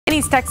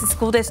East Texas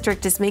School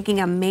District is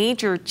making a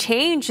major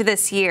change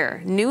this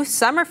year. New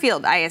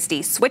Summerfield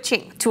ISD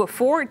switching to a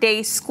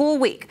 4-day school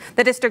week.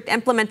 The district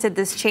implemented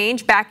this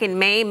change back in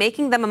May,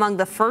 making them among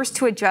the first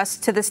to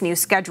adjust to this new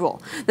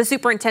schedule. The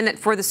superintendent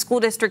for the school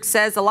district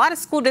says a lot of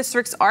school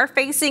districts are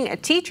facing a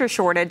teacher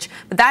shortage,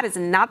 but that is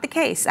not the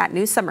case at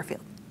New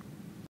Summerfield.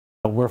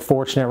 We're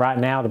fortunate right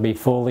now to be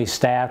fully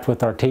staffed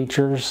with our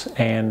teachers,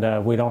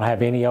 and we don't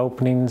have any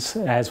openings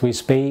as we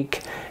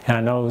speak. And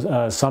I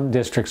know some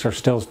districts are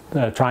still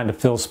trying to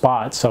fill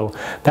spots, so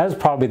that's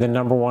probably the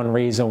 #1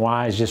 reason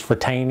why, is just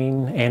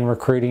retaining and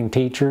recruiting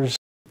teachers.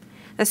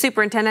 The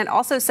superintendent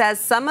also says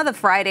some of the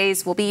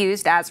Fridays will be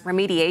used as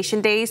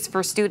remediation days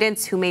for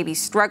students who may be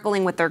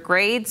struggling with their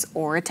grades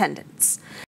or attendance.